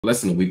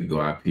less than a week ago,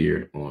 I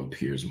appeared on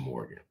Piers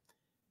Morgan,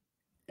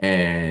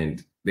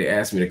 and they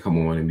asked me to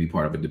come on and be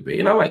part of a debate.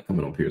 And I like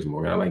coming on Piers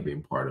Morgan. I like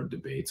being part of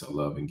debates. I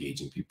love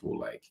engaging people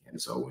like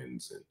Candace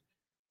Owens and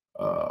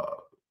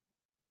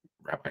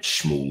Rabbi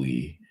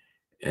Shmuley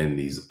and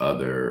these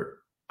other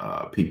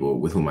people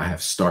with whom I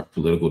have stark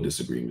political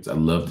disagreements. I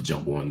love to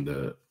jump on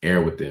the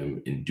air with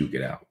them and duke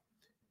it out,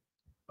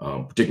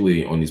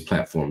 particularly on these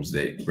platforms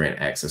that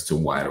grant access to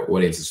wider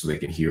audiences so they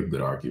can hear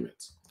good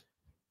arguments.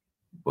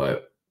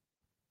 But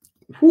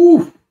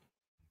whew,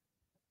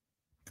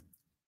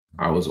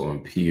 I was on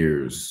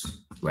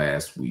Piers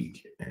last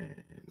week, and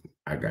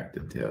I got to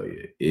tell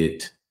you,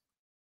 it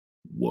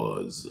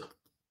was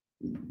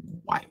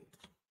wild.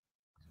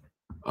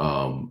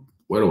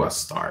 Where do I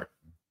start?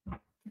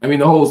 I mean,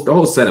 the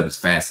whole setup is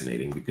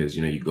fascinating because,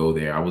 you know, you go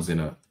there.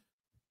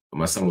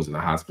 My son was in the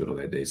hospital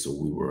that day, so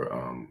we were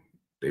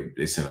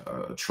they sent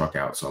a truck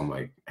out, so I'm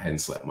like, hadn't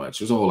slept much.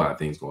 There's a whole lot of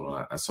things going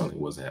on. I certainly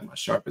wasn't at my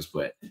sharpest,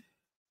 but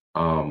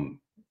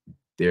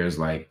there's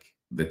like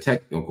the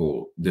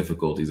technical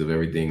difficulties of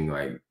everything,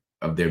 like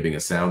of there being a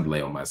sound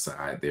delay on my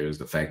side. There's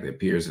the fact that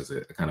Piers has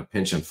a kind of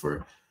penchant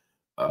for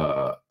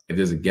if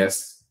there's a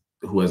guest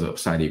who has a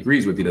side he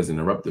agrees with, he doesn't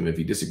interrupt them. If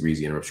he disagrees,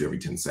 he interrupts you every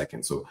 10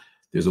 seconds. So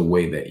there's a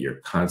way that you're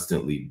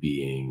constantly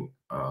being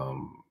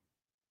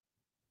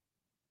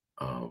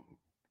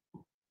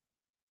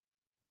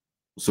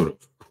sort of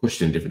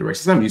pushed in different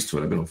directions. I'm used to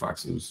it. I've been on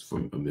Fox News for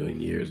a million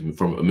years. I mean,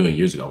 from a million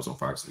years ago, I was on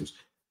Fox News.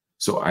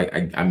 So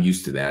I'm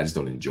used to that. I just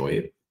don't enjoy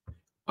it.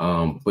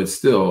 But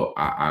still,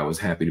 I was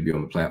happy to be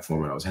on the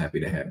platform, and I was happy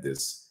to have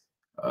this,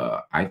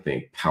 I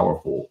think,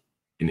 powerful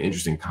and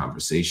interesting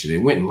conversation. It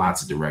went in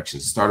lots of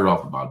directions. It started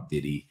off about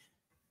Diddy,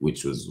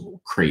 which was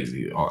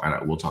crazy.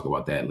 We'll talk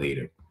about that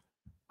later.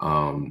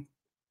 But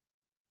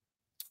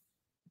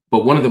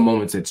one of the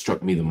moments that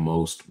struck me the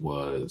most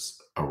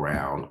was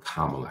around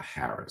Kamala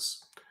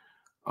Harris.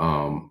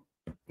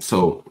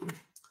 So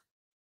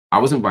I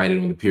was invited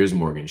on the Piers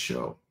Morgan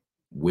show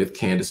with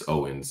Candace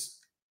Owens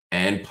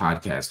and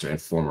podcaster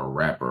and former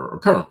rapper, or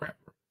current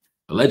rapper,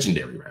 a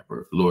legendary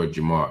rapper, Lord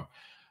Jamar.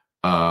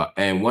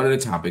 And one of the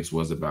topics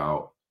was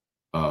about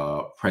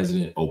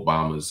President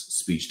Obama's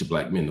speech to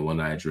Black men, the one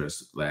I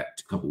addressed a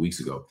couple weeks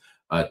ago,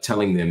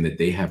 telling them that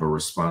they have a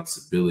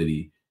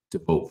responsibility to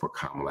vote for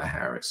Kamala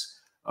Harris.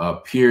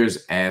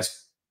 Piers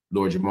asked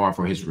Lord Jamar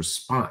for his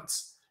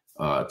response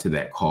to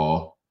that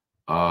call,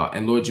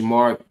 and Lord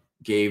Jamar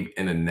gave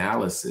an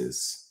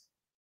analysis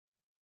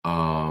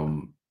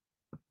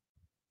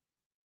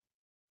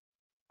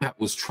that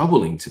was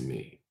troubling to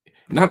me.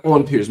 Not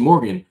on Piers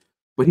Morgan,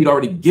 but he'd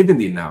already given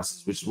the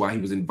analysis, which is why he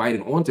was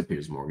invited onto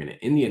Piers Morgan. And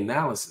in the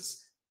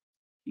analysis,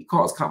 he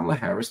calls Kamala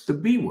Harris the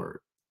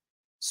B-word.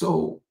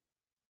 So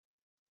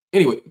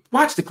anyway,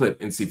 watch the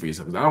clip and see for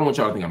yourself. I don't want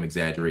y'all to think I'm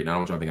exaggerating. I don't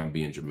want y'all to think I'm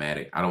being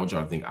dramatic. I don't want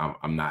y'all to think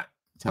I'm not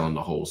telling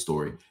the whole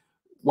story.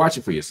 Watch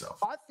it for yourself.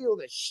 I feel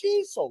that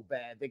she's so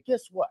bad that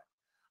guess what?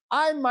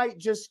 I might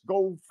just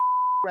go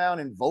around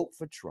and vote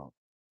for Trump.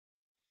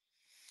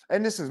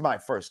 And this is my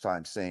first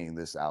time saying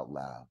this out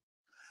loud.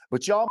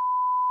 But y'all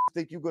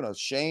think you're going to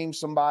shame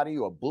somebody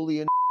or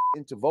bully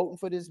into voting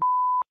for this?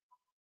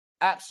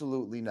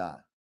 Absolutely not.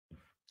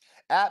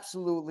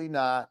 Absolutely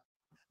not.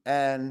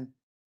 And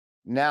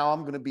now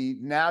you're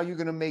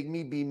going to make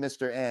me be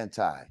Mr.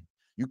 Anti.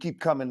 You keep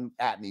coming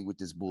at me with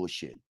this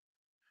bullshit.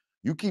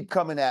 You keep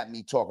coming at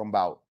me talking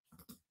about,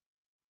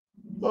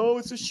 oh,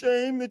 it's a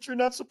shame that you're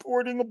not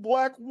supporting a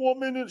Black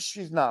woman.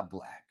 She's not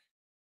Black.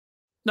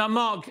 Now,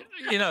 Mark,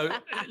 you know,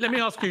 let me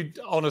ask you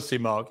honestly,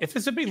 Mark, if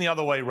this had been the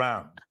other way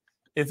around,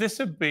 if this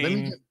had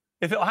been,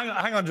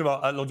 hang on, Jamal,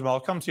 Lord Jamal, I'll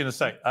come to you in a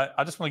sec.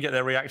 I just want to get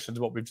their reaction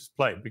to what we've just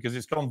played because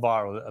it's gone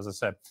viral, as I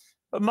said.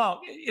 But Mark,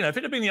 you know, if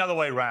it had been the other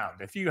way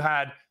around, if you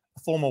had a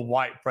former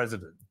white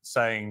president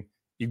saying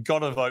you've got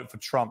to vote for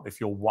Trump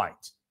if you're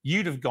white,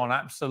 you'd have gone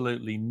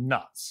absolutely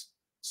nuts.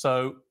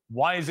 So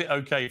why is it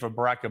okay for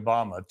Barack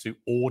Obama to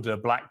order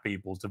Black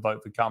people to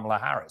vote for Kamala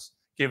Harris,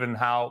 given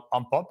how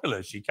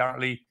unpopular she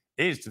currently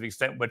is to the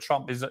extent where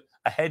Trump is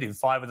ahead in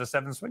 5 of the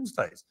 7 swing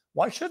states?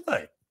 Why should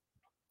they?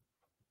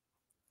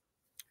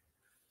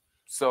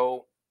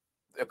 So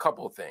a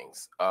couple of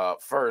things.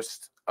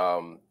 First,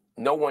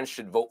 no one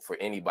should vote for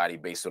anybody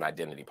based on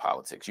identity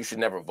politics. You should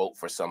never vote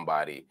for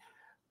somebody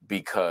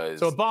because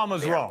so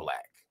Obama's wrong.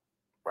 Black,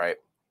 right?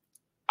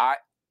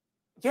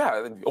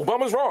 Yeah,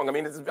 Obama's wrong. I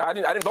mean, I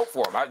didn't vote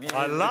for him.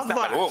 I love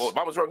that. Oh,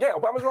 Obama's wrong. Yeah,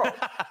 Obama's wrong.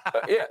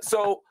 Yeah.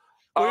 So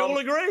we all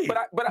agree.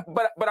 But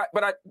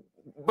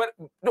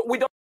no, we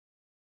don't.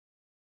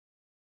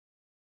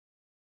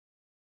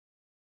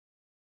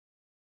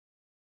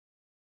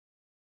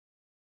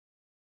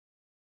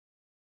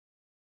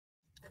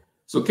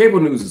 So cable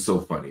news is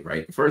so funny,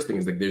 right? The first thing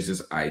is like there's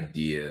this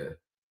idea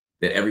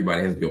that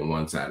everybody has to be on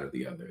one side or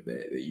the other,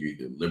 that you're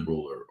either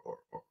liberal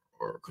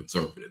or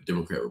conservative,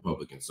 Democrat,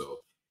 Republican. So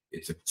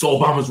so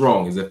Obama's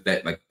wrong, as if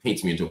that like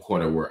paints me into a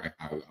corner where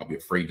I'll be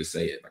afraid to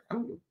say it. Like, I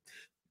don't give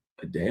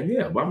a damn,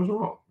 yeah, Obama's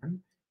wrong. Right?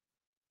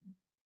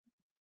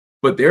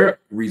 But their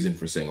reason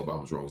for saying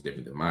Obama's wrong is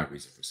different than my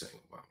reason for saying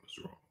Obama's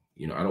wrong.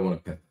 You know, I don't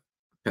want to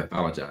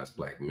pathologize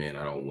black men.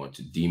 I don't want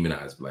to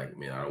demonize black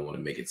men. I don't want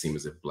to make it seem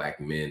as if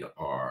black men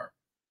are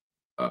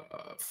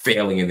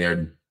failing in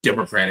their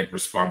democratic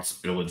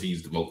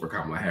responsibilities to vote for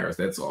Kamala Harris.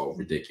 That's all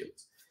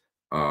ridiculous.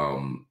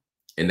 And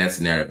that's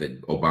the narrative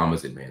that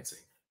Obama's advancing.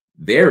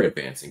 They're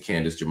advancing,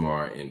 Candace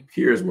Owens and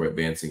Piers were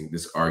advancing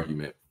this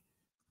argument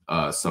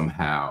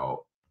somehow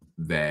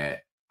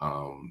that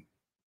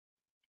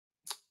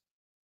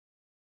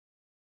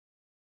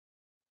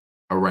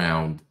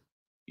around,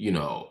 you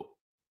know,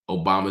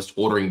 Obama's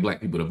ordering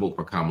black people to vote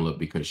for Kamala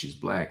because she's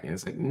black. And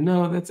it's like,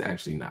 no, that's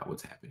actually not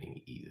what's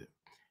happening either.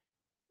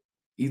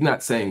 He's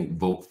not saying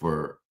vote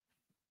for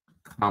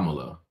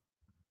Kamala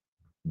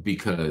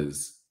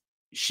because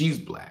she's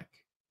black.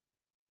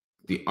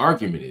 The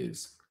argument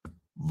is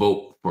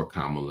vote for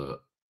Kamala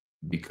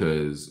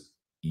because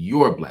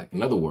you're black.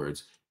 In other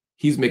words,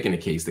 he's making a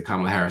case that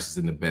Kamala Harris is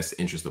in the best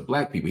interest of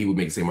black people. He would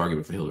make the same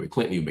argument for Hillary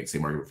Clinton. He would make the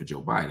same argument for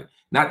Joe Biden.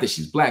 Not that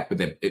she's black, but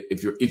that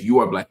if you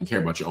are black and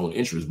care about your own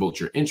interests, vote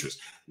your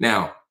interests.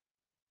 Now,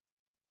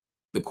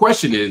 the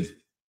question is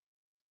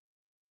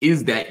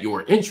that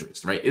your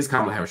interest, right? Is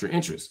Kamala Harris your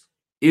interest?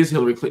 Is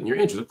Hillary Clinton your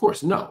interest? Of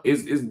course, no.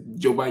 Is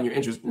Joe Biden your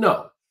interest?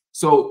 No.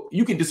 So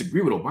you can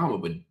disagree with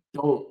Obama,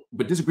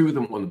 but disagree with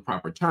him on the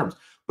proper terms.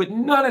 But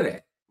none of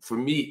that, for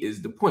me,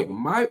 is the point.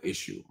 My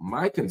issue,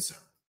 my concern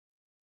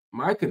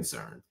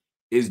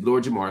is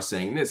Lord Jamar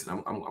saying this,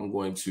 and I'm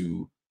going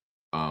to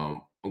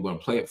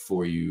play it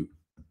for you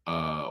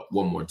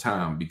one more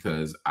time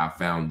because I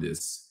found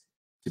this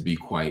to be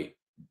quite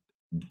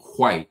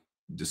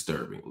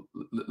disturbing.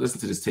 Listen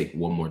to this tape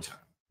one more time.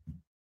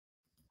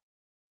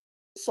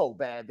 So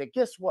bad that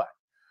guess what?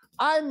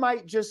 I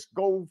might just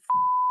go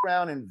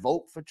around and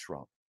vote for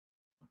Trump.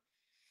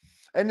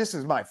 And this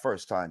is my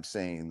first time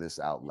saying this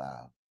out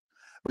loud.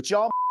 But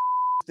y'all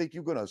think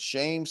you're gonna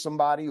shame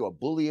somebody or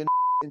bully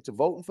into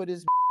voting for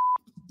this?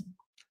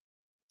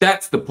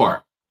 That's the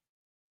part.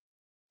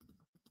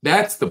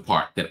 That's the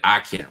part that I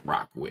can't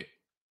rock with.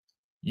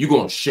 You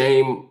gonna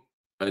shame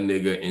a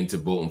nigga into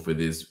voting for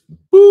this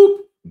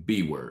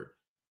B-word.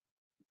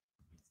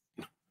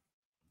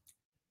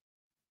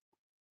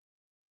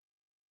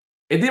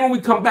 And then when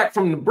we come back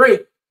from the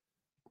break,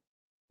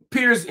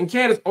 Piers and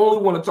Candace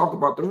only want to talk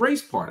about the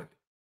race part of it.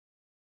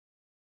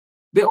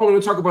 They only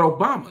want to talk about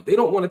Obama. They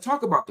don't want to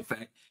talk about the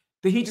fact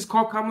that he just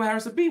called Kamala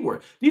Harris a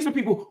B-word. These are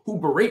people who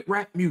berate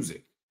rap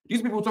music.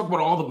 These people talk about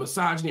all the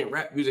misogyny in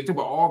rap music, talk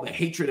about all the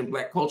hatred in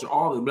black culture,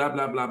 all the blah,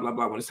 blah, blah, blah,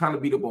 blah. When it's time to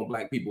beat up on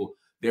black people,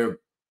 they're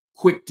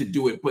quick to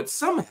do it. But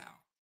somehow,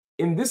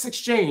 in this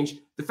exchange,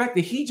 the fact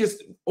that he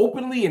just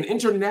openly and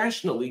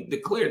internationally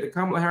declared that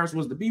Kamala Harris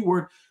was the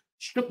B-word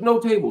shook no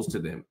tables to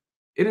them.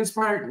 It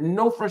inspired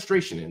no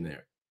frustration in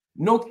there.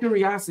 No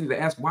curiosity to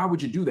ask, why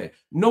would you do that?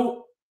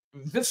 No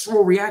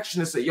visceral reaction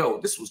to say, yo,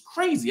 this was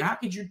crazy. How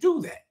could you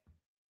do that?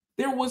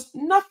 There was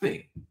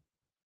nothing.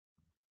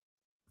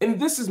 And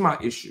this is my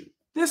issue.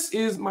 This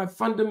is my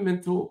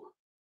fundamental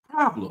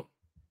problem.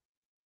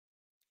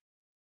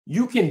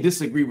 You can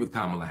disagree with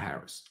Kamala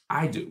Harris.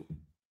 I do.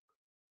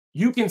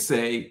 You can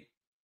say,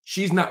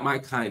 she's not my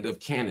kind of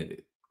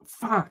candidate.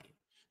 Fine.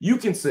 You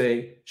can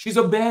say, she's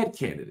a bad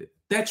candidate.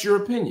 That's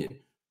your opinion.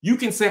 You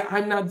can say,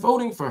 I'm not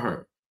voting for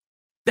her.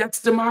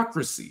 That's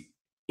democracy.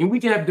 And we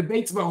can have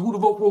debates about who to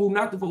vote for, who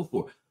not to vote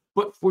for.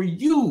 But for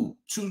you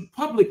to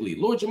publicly,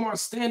 Lord Jamar,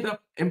 stand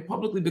up and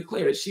publicly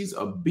declare that she's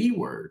a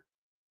B-word,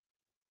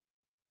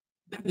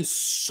 that is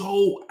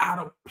so out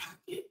of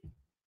pocket.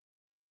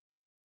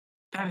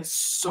 That is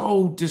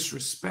so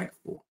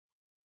disrespectful.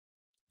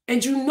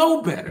 And you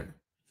know better.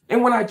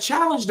 And when I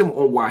challenged him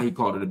on why he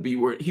called it a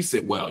B-word, he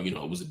said, well, you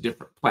know, it was a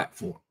different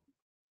platform.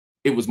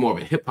 It was more of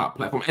a hip-hop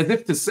platform, as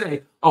if to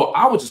say, oh,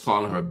 I was just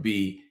calling her a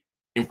B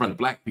in front of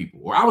black people,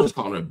 or I was just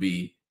calling her a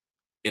B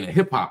in a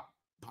hip-hop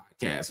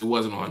podcast. It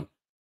wasn't on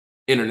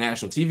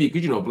international TV,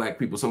 because, you know, black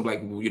people, some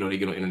black people, you know, they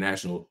get on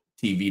international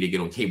TV, they get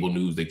on cable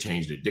news, they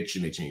change their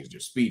diction, they change their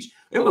speech.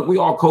 And look, we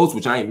all code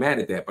switch. I ain't mad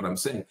at that, but I'm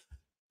saying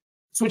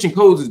switching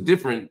codes is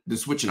different than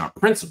switching our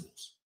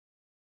principles.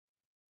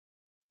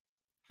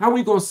 How are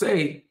we going to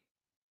say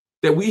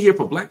that we here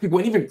for black people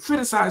and even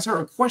criticize her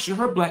and question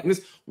her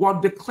blackness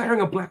while declaring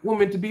a black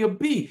woman to be a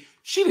B?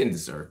 She didn't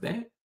deserve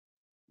that.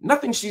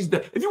 Nothing she's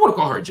done. If you want to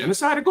call her a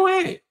genocider, go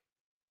ahead.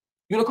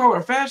 You want to call her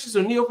a fascist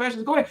or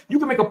neo-fascist? Go ahead. You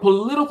can make a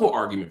political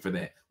argument for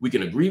that. We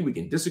can agree, we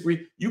can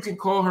disagree. You can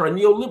call her a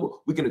neoliberal.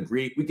 We can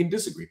agree, we can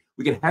disagree.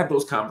 We can have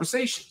those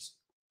conversations.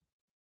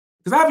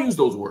 Because I've used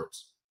those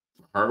words.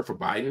 For her, for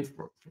Biden,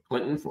 for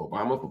Clinton, for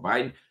Obama, for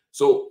Biden.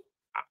 So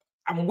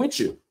I'm with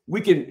you. We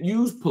can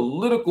use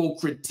political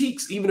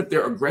critiques, even if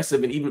they're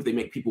aggressive and even if they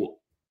make people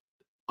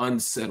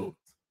unsettled.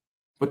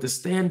 But to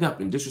stand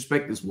up and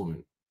disrespect this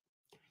woman,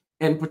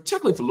 and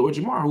particularly for Lord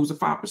Jamar, who's a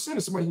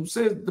 5%, somebody who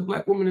says the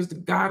black woman is the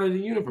god of the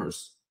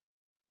universe,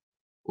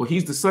 or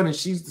he's the sun and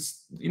she's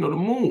the, you know, the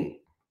moon,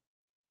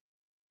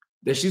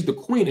 that she's the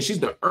queen and she's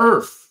the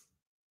earth,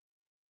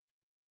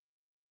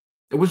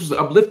 and which was to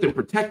uplift and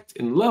protect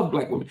and love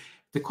black women.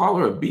 To call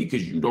her a B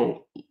because you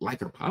don't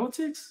like her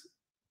politics,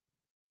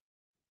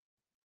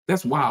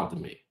 that's wild to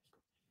me.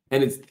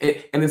 And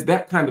it's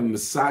that kind of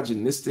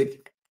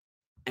misogynistic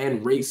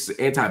and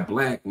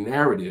anti-black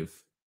narrative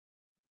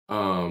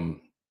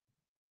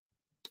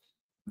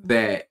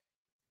that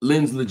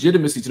lends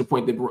legitimacy to the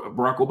point that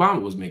Barack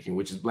Obama was making,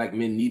 which is black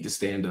men need to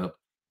stand up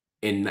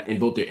and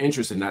vote their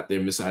interests and not their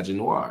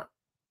misogynoir.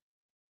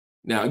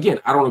 Now, again,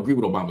 I don't agree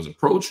with Obama's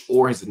approach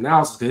or his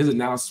analysis, because his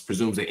analysis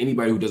presumes that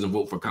anybody who doesn't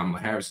vote for Kamala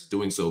Harris is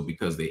doing so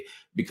because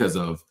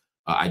of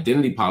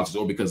identity politics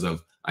or because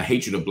of a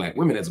hatred of black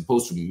women, as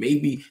opposed to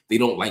maybe they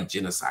don't like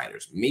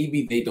genociders,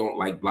 maybe they don't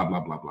like blah blah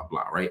blah blah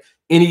blah. Right?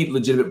 Any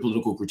legitimate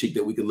political critique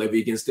that we could levy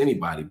against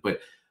anybody, but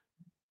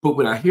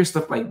when I hear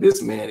stuff like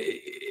this, man,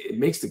 it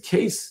makes the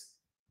case.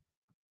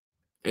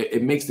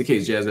 It makes the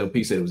case. Jazz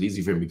LP said it was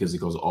easy for him because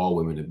it goes all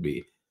women to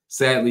be.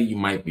 Sadly, you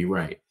might be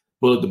right.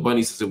 Bullet the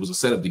Bunny says it was a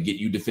setup to get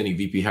you defending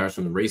VP Harris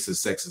from the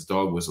racist, sexist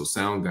dog whistle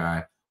sound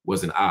guy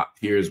was an op.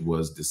 Piers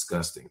was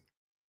disgusting.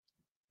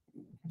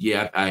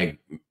 Yeah, I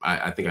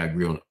think I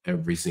agree on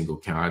every single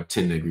count. I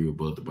tend to agree with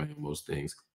Bullet the Bunny on most things.